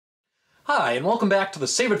Hi, and welcome back to the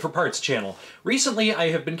Save It for Parts channel. Recently,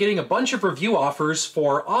 I have been getting a bunch of review offers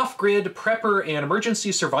for off-grid, prepper, and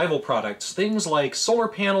emergency survival products. Things like solar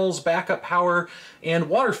panels, backup power, and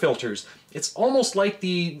water filters. It's almost like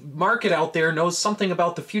the market out there knows something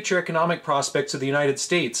about the future economic prospects of the United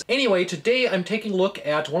States. Anyway, today I'm taking a look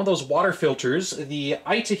at one of those water filters, the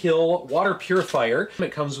Itehil water purifier.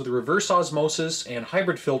 It comes with reverse osmosis and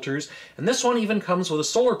hybrid filters, and this one even comes with a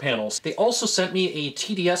solar panel. They also sent me a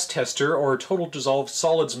TDS tester, or total dissolved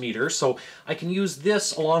solids meter, so I can use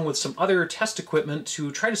this along with some other test equipment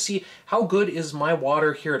to try to see how good is my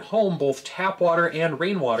water here at home, both tap water and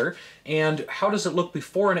rainwater, and how does it look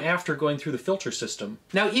before and after going through the filter system.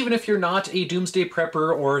 Now, even if you're not a doomsday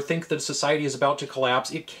prepper or think that society is about to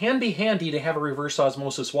collapse, it can be handy to have a reverse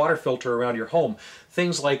osmosis water filter around your home.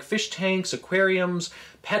 Things like fish tanks, aquariums,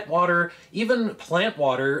 pet water, even plant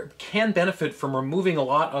water can benefit from removing a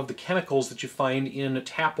lot of the chemicals that you find in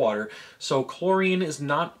tap water. So chlorine is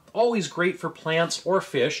not always great for plants or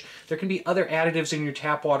fish. There can be other additives in your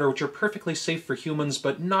tap water which are perfectly safe for humans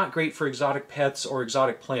but not great for exotic pets or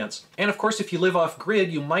exotic plants. And of course, if you live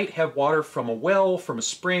off-grid, you might have water from a well, from a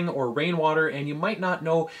spring, or rainwater, and you might not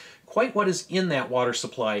know quite what is in that water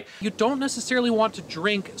supply. You don't necessarily want to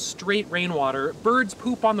drink straight rainwater. Birds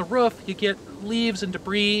poop on the roof, you get leaves and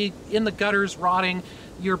debris in the gutters rotting.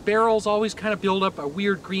 Your barrels always kind of build up a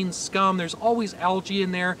weird green scum. There's always algae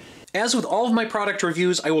in there. As with all of my product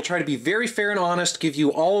reviews, I will try to be very fair and honest, give you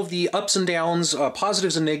all of the ups and downs,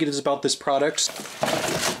 positives and negatives about this product.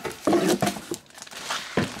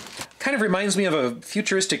 Kind of reminds me of a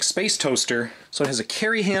futuristic space toaster. So it has a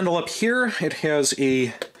carry handle up here, it has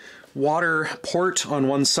a water port on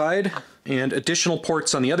one side, and additional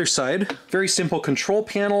ports on the other side. Very simple control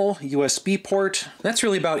panel, USB port. That's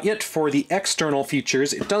really about it for the external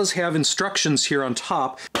features. It does have instructions here on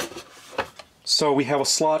top. So we have a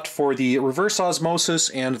slot for the reverse osmosis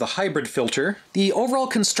and the hybrid filter. The overall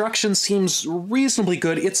construction seems reasonably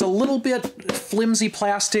good. It's a little bit flimsy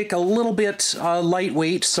plastic, a little bit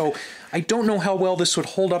lightweight, so I don't know how well this would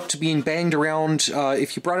hold up to being banged around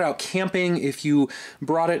if you brought it out camping, if you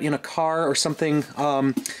brought it in a car or something.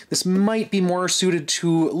 This might be more suited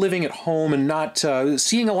to living at home and not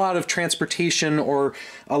seeing a lot of transportation or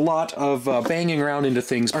a lot of banging around into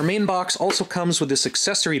things. Our main box also comes with this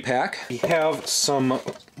accessory pack. We have some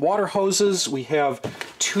water hoses, we have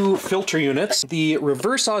 2 filter units. The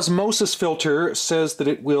reverse osmosis filter says that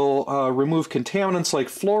it will remove contaminants like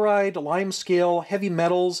fluoride, limescale, heavy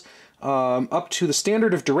metals, up to the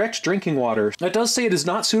standard of direct drinking water. It does say it is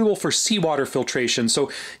not suitable for seawater filtration,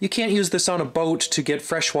 so you can't use this on a boat to get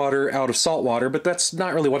fresh water out of salt water, but that's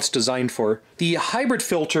not really what it's designed for. The hybrid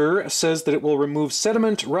filter says that it will remove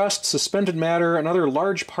sediment, rust, suspended matter, and other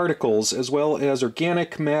large particles, as well as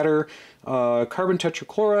organic matter, carbon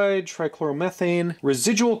tetrachloride, trichloromethane,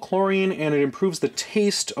 residual chlorine, and it improves the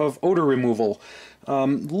taste of odor removal. A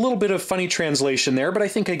little bit of funny translation there, but I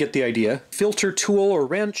think I get the idea. Filter tool or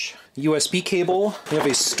wrench, USB cable. We have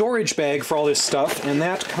a storage bag for all this stuff, and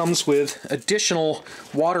that comes with additional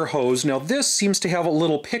water hose. Now this seems to have a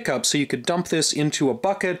little pickup, so you could dump this into a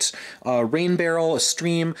bucket, a rain barrel, a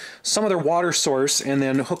stream, some other water source, and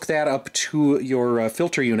then hook that up to your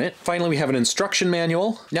filter unit. Finally, we have an instruction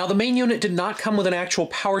manual. Now the main unit did not come with an actual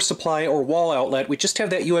power supply or wall outlet. We just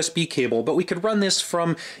have that USB cable, but we could run this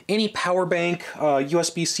from any power bank,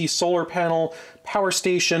 USB-C solar panel, power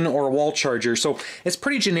station, or a wall charger. So it's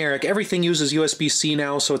pretty generic. Everything uses USB-C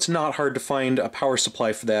now, so it's not hard to find a power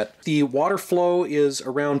supply for that. The water flow is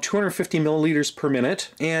around 250 milliliters per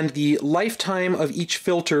minute, and the lifetime of each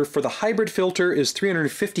filter for the hybrid filter is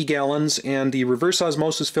 350 gallons, and the reverse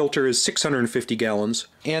osmosis filter is 650 gallons.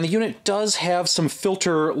 And the unit does have some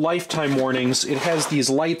filter lifetime warnings. It has these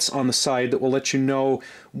lights on the side that will let you know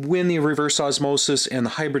when the reverse osmosis and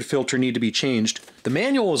the hybrid filter need to be changed. The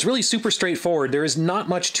manual is really super straightforward. There is not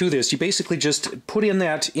much to this. You basically just put in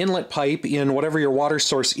that inlet pipe in whatever your water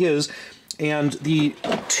source is, and the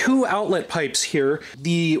 2 outlet pipes here,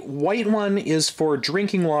 the white one is for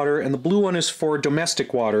drinking water and the blue one is for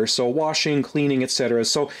domestic water, so washing, cleaning, etc.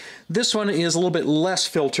 So this one is a little bit less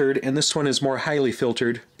filtered and this one is more highly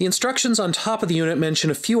filtered. The instructions on top of the unit mention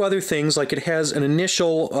a few other things, like it has an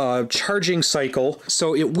initial charging cycle,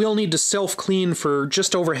 so it will need to self-clean for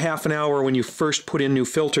just over half an hour when you first put in new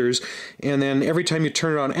filters, and then every time you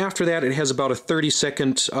turn it on after that, it has about a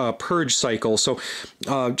 30-second purge cycle. So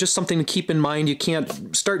just something to keep in mind. You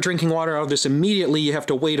can't start drinking water out of this immediately, you have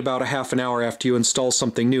to wait about a half an hour after you install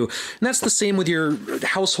something new. And that's the same with your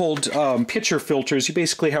household pitcher filters. You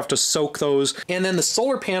basically have to soak those. And then the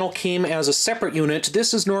solar panel came as a separate unit.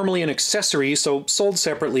 This is normally an accessory, so sold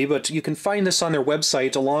separately, but you can find this on their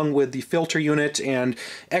website along with the filter unit and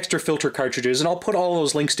extra filter cartridges, and I'll put all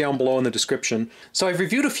those links down below in the description. So I've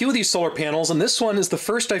reviewed a few of these solar panels, and this one is the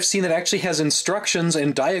first I've seen that actually has instructions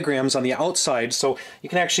and diagrams on the outside, so you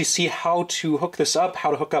can actually see how to hook this up,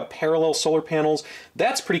 how to hook up parallel solar panels.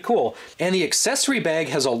 That's pretty cool. And the accessory bag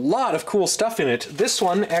has a lot of cool stuff in it. This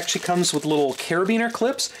one actually comes with little carabiner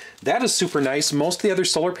clips. That is super nice. Most of the other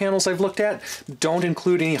solar panels I've looked at don't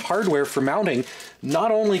include any hardware for mounting.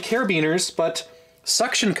 Not only carabiners, but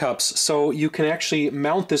suction cups, so you can actually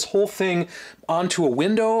mount this whole thing onto a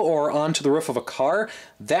window or onto the roof of a car.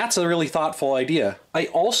 That's a really thoughtful idea. I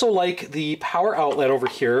also like the power outlet over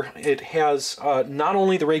here. It has not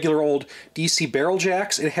only the regular old DC barrel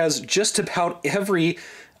jacks, it has just about every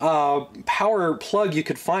power plug you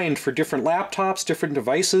could find for different laptops, different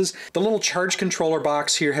devices. The little charge controller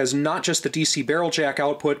box here has not just the DC barrel jack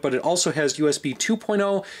output, but it also has USB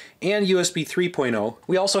 2.0 and USB 3.0.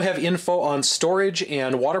 We also have info on storage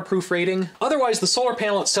and waterproof rating. Otherwise, the solar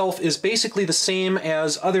panel itself is basically the same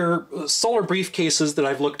as other solar briefcases that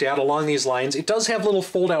I've looked at along these lines. It does have little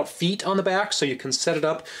fold-out feet on the back, so you can set it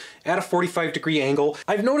up at a 45-degree angle.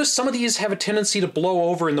 I've noticed some of these have a tendency to blow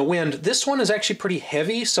over in the wind. This one is actually pretty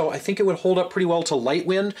heavy, so I think it would hold up pretty well to light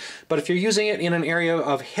wind, but if you're using it in an area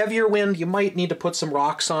of heavier wind, you might need to put some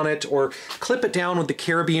rocks on it or clip it down with the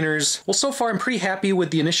carabiners. Well, so far I'm pretty happy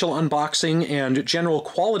with the initial unboxing and general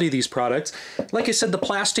quality of these products. Like I said, the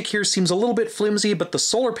plastic here seems a little bit flimsy, but the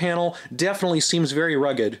solar panel definitely seems very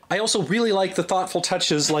rugged. I also really like the thoughtful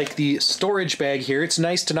touches like the storage bag here. It's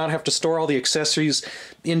nice to not have to store all the accessories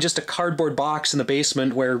in just a cardboard box in the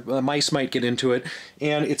basement where mice might get into it.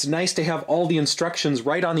 And it's nice to have all the instructions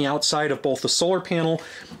right on the outside of both the solar panel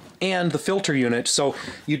and the filter unit, so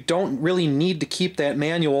you don't really need to keep that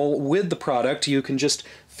manual with the product. You can just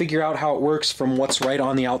figure out how it works from what's right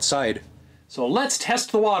on the outside. So let's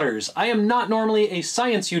test the waters. I am not normally a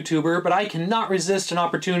science YouTuber, but I cannot resist an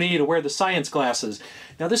opportunity to wear the science glasses.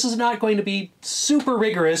 Now this is not going to be super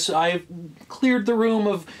rigorous. I've cleared the room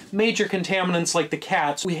of major contaminants like the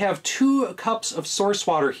cats. We have 2 cups of source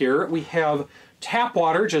water here. We have tap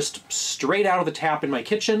water just straight out of the tap in my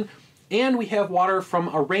kitchen. And we have water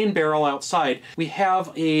from a rain barrel outside. We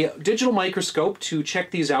have a digital microscope to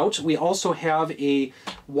check these out. We also have a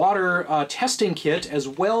water testing kit as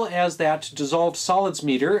well as that dissolved solids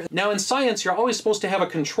meter. Now in science, you're always supposed to have a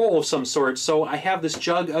control of some sort, so I have this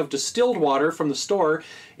jug of distilled water from the store,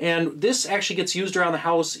 and this actually gets used around the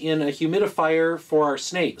house in a humidifier for our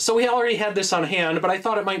snake. So we already had this on hand, but I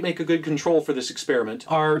thought it might make a good control for this experiment.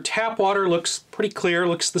 Our tap water looks pretty clear,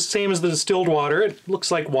 looks the same as the distilled water. It looks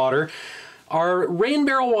like water. Our rain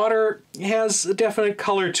barrel water has a definite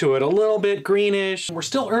color to it, a little bit greenish. We're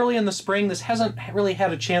still early in the spring. This hasn't really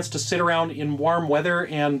had a chance to sit around in warm weather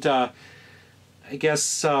and I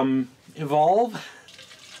guess evolve.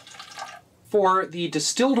 For the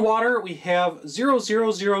distilled water, we have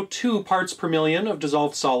 0.0002 parts per million of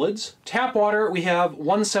dissolved solids. Tap water, we have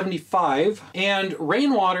 175, and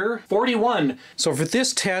rainwater, 41. So for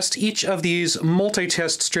this test, each of these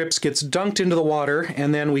multi-test strips gets dunked into the water,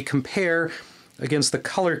 and then we compare against the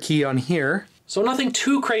color key on here. So nothing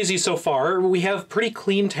too crazy so far. We have pretty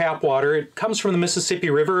clean tap water. It comes from the Mississippi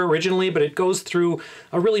River originally, but it goes through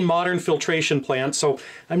a really modern filtration plant, so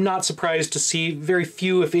I'm not surprised to see very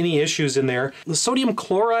few, if any, issues in there. The sodium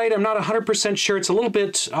chloride, I'm not 100% sure. It's a little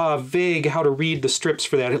bit vague how to read the strips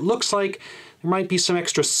for that. It looks like there might be some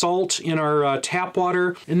extra salt in our tap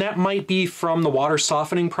water, and that might be from the water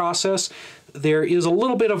softening process. There is a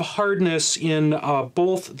little bit of hardness in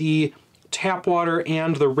both the tap water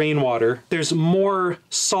and the rainwater. There's more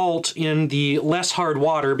salt in the less hard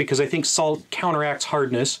water because I think salt counteracts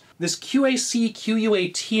hardness. This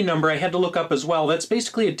QAC-QUAT number I had to look up as well. That's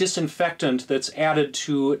basically a disinfectant that's added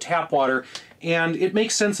to tap water, and it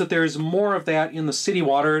makes sense that there's more of that in the city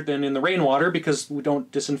water than in the rainwater because we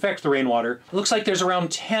don't disinfect the rainwater. It looks like there's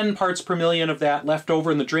around 10 parts per million of that left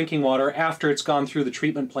over in the drinking water after it's gone through the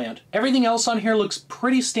treatment plant. Everything else on here looks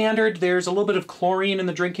pretty standard. There's a little bit of chlorine in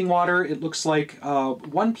the drinking water. It looks like 1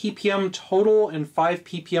 ppm total and 5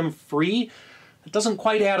 ppm free. It doesn't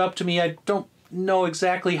quite add up to me. I don't know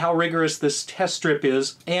exactly how rigorous this test strip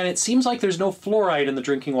is, and it seems like there's no fluoride in the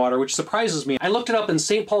drinking water, which surprises me. I looked it up, and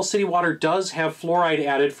St. Paul City Water does have fluoride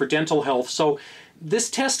added for dental health, so this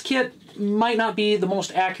test kit might not be the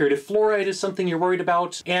most accurate if fluoride is something you're worried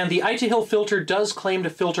about. And the Itehil filter does claim to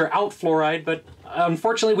filter out fluoride, but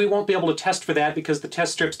Unfortunately, we won't be able to test for that because the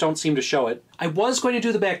test strips don't seem to show it. I was going to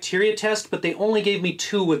do the bacteria test, but they only gave me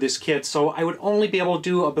 2 with this kit, so I would only be able to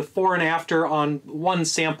do a before and after on 1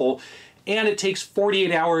 sample, and it takes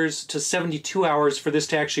 48 hours to 72 hours for this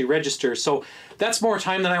to actually register, so that's more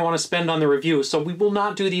time than I want to spend on the review, so we will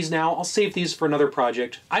not do these now. I'll save these for another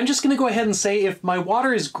project. I'm just going to go ahead and say if my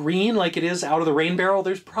water is green like it is out of the rain barrel,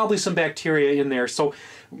 there's probably some bacteria in there, so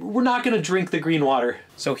we're not going to drink the green water.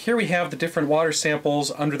 So here we have the different water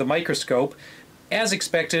samples under the microscope. As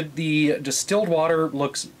expected, the distilled water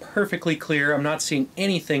looks perfectly clear. I'm not seeing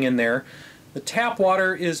anything in there. The tap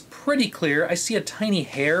water is pretty clear. I see a tiny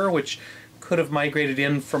hair, which could have migrated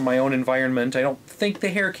in from my own environment. I don't think the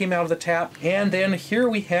hair came out of the tap. And then here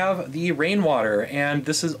we have the rainwater, and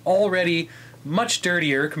this is already much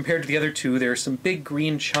dirtier compared to the other two. There are some big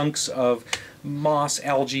green chunks of moss,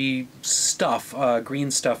 algae stuff,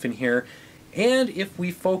 green stuff in here. And if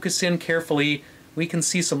we focus in carefully, we can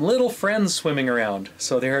see some little friends swimming around.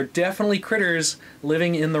 So there are definitely critters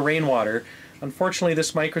living in the rainwater. Unfortunately,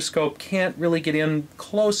 this microscope can't really get in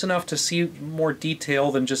close enough to see more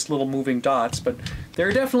detail than just little moving dots, but there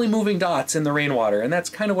are definitely moving dots in the rainwater, and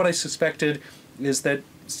that's kind of what I suspected, is that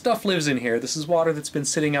stuff lives in here. This is water that's been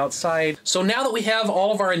sitting outside. So now that we have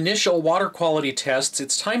all of our initial water quality tests,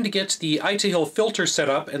 it's time to get the Itehil filter set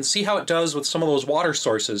up and see how it does with some of those water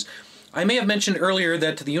sources. I may have mentioned earlier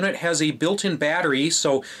that the unit has a built-in battery,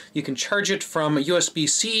 so you can charge it from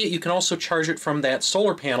USB-C. You can also charge it from that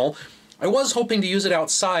solar panel. I was hoping to use it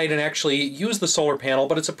outside and actually use the solar panel,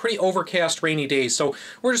 but it's a pretty overcast, rainy day, so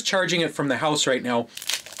we're just charging it from the house right now.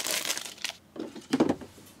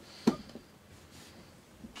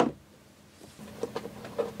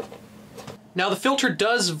 Now the filter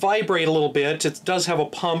does vibrate a little bit. It does have a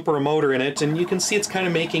pump or a motor in it, and you can see it's kind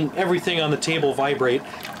of making everything on the table vibrate.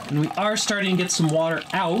 And we are starting to get some water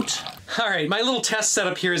out. Alright, my little test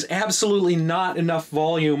setup here is absolutely not enough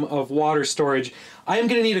volume of water storage. I am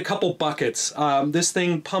going to need a couple buckets. This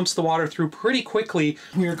thing pumps the water through pretty quickly.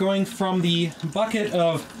 We are going from the bucket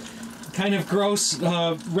of kind of gross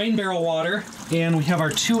rain barrel water, and we have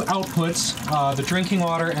our 2 outputs, the drinking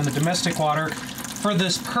water and the domestic water. For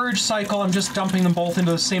this purge cycle, I'm just dumping them both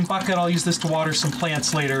into the same bucket. I'll use this to water some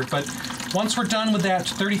plants later, but once we're done with that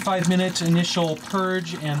 35-minute initial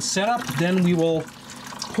purge and setup, then we will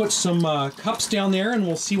put some cups down there and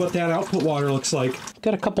we'll see what that output water looks like.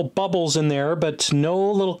 Got a couple bubbles in there, but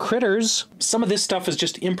no little critters. Some of this stuff is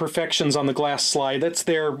just imperfections on the glass slide. That's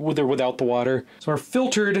there with or without the water. So our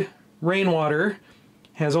filtered rainwater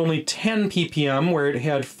has only 10 ppm where it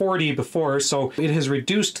had 40 before, so it has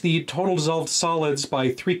reduced the total dissolved solids by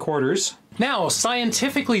 3/4. Now,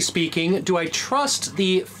 scientifically speaking, do I trust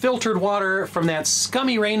the filtered water from that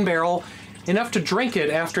Scummy rain barrel enough to drink it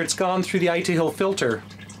after it's gone through the Itehil filter?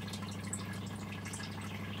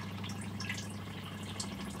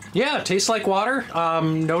 Yeah, it tastes like water.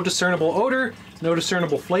 No discernible odor, no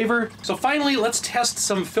discernible flavor. So finally, let's test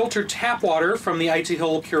some filtered tap water from the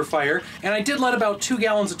Itehil Purifier. And I did let about 2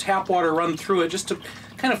 gallons of tap water run through it just to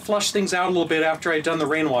kind of flush things out a little bit after I'd done the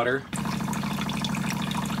rainwater.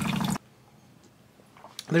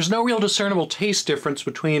 There's no real discernible taste difference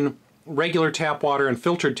between regular tap water and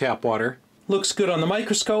filtered tap water. Looks good on the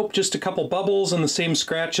microscope, just a couple bubbles and the same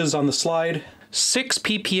scratches on the slide. 6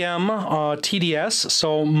 ppm TDS,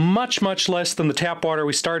 so much less than the tap water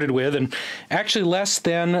we started with, and actually less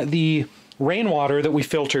than the rainwater that we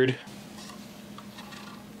filtered.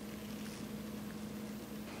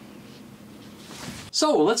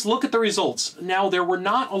 So let's look at the results. Now, there were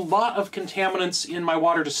not a lot of contaminants in my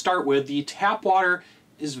water to start with. The tap water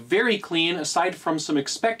is very clean, aside from some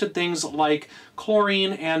expected things like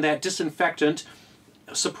chlorine and that disinfectant.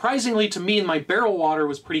 Surprisingly to me, my barrel water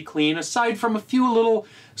was pretty clean, aside from a few little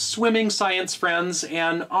swimming science friends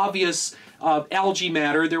and obvious algae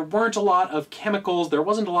matter. There weren't a lot of chemicals, there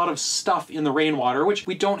wasn't a lot of stuff in the rainwater, which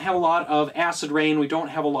we don't have a lot of acid rain, we don't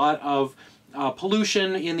have a lot of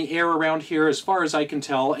pollution in the air around here as far as I can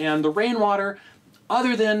tell, and the rainwater,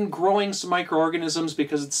 other than growing some microorganisms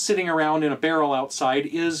because it's sitting around in a barrel outside,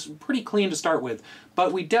 is pretty clean to start with.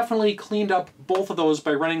 But we definitely cleaned up both of those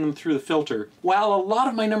by running them through the filter. While a lot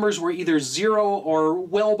of my numbers were either 0 or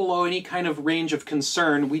well below any kind of range of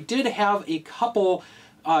concern, we did have a couple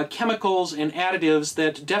chemicals and additives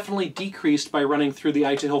that definitely decreased by running through the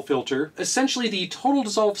Itehil filter. Essentially, the total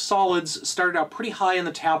dissolved solids started out pretty high in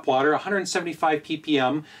the tap water, 175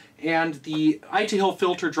 ppm, and the Itehil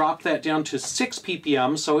filter dropped that down to 6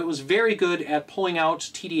 ppm, so it was very good at pulling out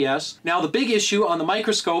TDS. Now the big issue on the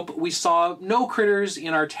microscope, we saw no critters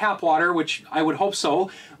in our tap water, which I would hope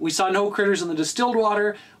so. We saw no critters in the distilled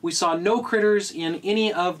water. We saw no critters in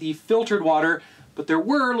any of the filtered water. but there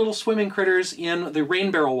were little swimming critters in the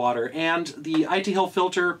rain barrel water, and the Itehil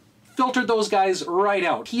filter filtered those guys right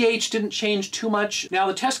out. pH didn't change too much. Now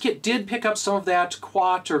the test kit did pick up some of that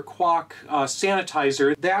quat or quack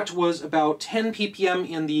sanitizer. That was about 10 ppm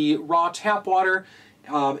in the raw tap water.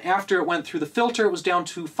 After it went through the filter, it was down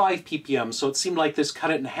to 5 ppm, so it seemed like this cut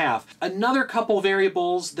it in half. Another couple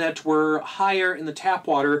variables that were higher in the tap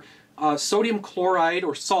water, sodium chloride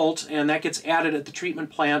or salt, and that gets added at the treatment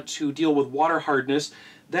plant to deal with water hardness.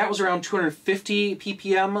 That was around 250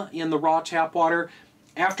 ppm in the raw tap water.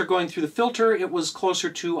 After going through the filter, it was closer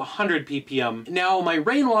to 100 ppm. Now, my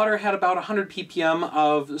rainwater had about 100 ppm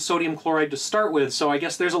of sodium chloride to start with, so I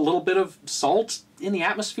guess there's a little bit of salt in the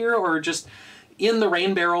atmosphere, or just in the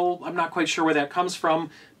rain barrel. I'm not quite sure where that comes from,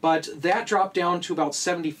 but that dropped down to about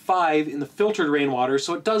 75 in the filtered rainwater,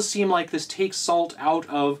 so it does seem like this takes salt out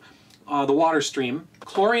of the water stream.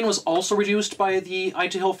 Chlorine was also reduced by the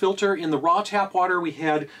Itehil filter. In the raw tap water, we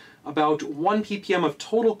had about 1 ppm of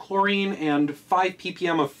total chlorine and 5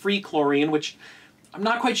 ppm of free chlorine, which I'm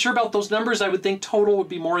not quite sure about those numbers. I would think total would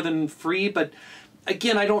be more than free, but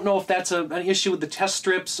again, I don't know if that's an issue with the test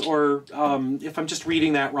strips or if I'm just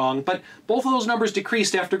reading that wrong, but both of those numbers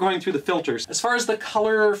decreased after going through the filters. As far as the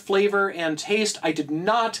color, flavor, and taste, I did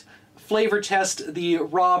not flavor test the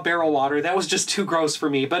raw barrel water. That was just too gross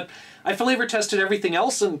for me, but I flavor tested everything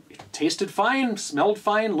else and it tasted fine, smelled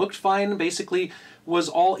fine, looked fine, basically was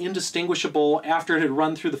all indistinguishable after it had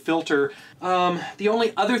run through the filter. The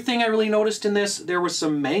only other thing I really noticed in this, there was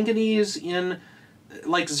some manganese in,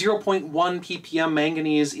 like 0.1 ppm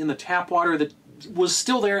manganese in the tap water that was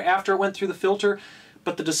still there after it went through the filter,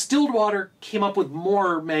 but the distilled water came up with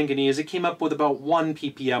more manganese. It came up with about 1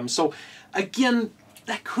 ppm. So again,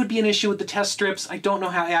 that could be an issue with the test strips. I don't know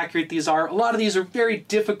how accurate these are. A lot of these are very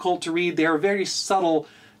difficult to read. They are very subtle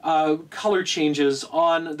color changes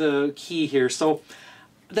on the key here. So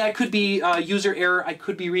that could be user error. I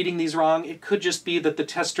could be reading these wrong. It could just be that the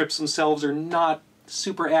test strips themselves are not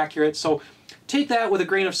super accurate. So take that with a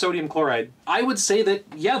grain of sodium chloride. I would say that,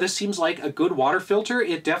 yeah, this seems like a good water filter.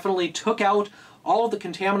 It definitely took out all of the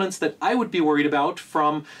contaminants that I would be worried about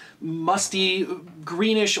from musty,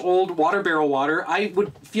 greenish old water barrel water. I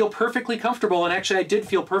would feel perfectly comfortable, and actually I did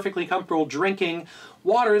feel perfectly comfortable drinking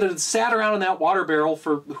water that had sat around in that water barrel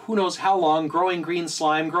for who knows how long, growing green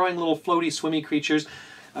slime, growing little floaty, swimmy creatures.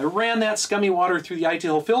 I ran that Scummy water through the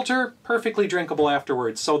Itehil filter, perfectly drinkable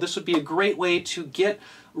afterwards. So this would be a great way to get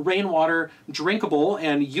rainwater drinkable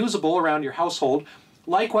and usable around your household.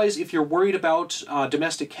 Likewise, if you're worried about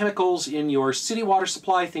domestic chemicals in your city water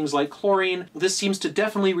supply, things like chlorine, this seems to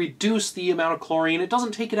definitely reduce the amount of chlorine. It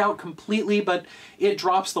doesn't take it out completely, but it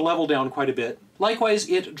drops the level down quite a bit. Likewise,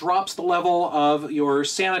 it drops the level of your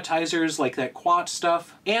sanitizers, like that quat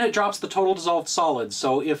stuff, and it drops the total dissolved solids.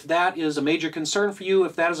 So if that is a major concern for you,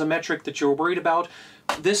 if that is a metric that you're worried about,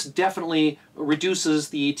 this definitely reduces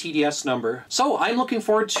the TDS number. So I'm looking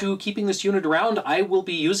forward to keeping this unit around. I will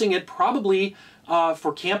be using it probably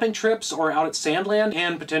for camping trips or out at Sandland,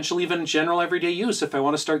 and potentially even general everyday use if I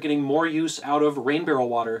want to start getting more use out of rain barrel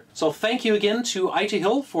water. So thank you again to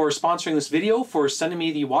Itehil for sponsoring this video, for sending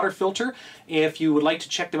me the water filter. If you would like to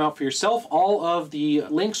check them out for yourself, all of the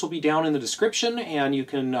links will be down in the description, and you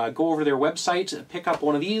can go over to their website, pick up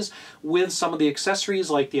one of these with some of the accessories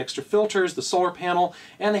like the extra filters, the solar panel,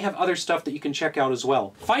 and they have other stuff that you can check out as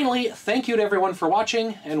well. Finally, thank you to everyone for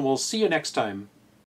watching, and we'll see you next time.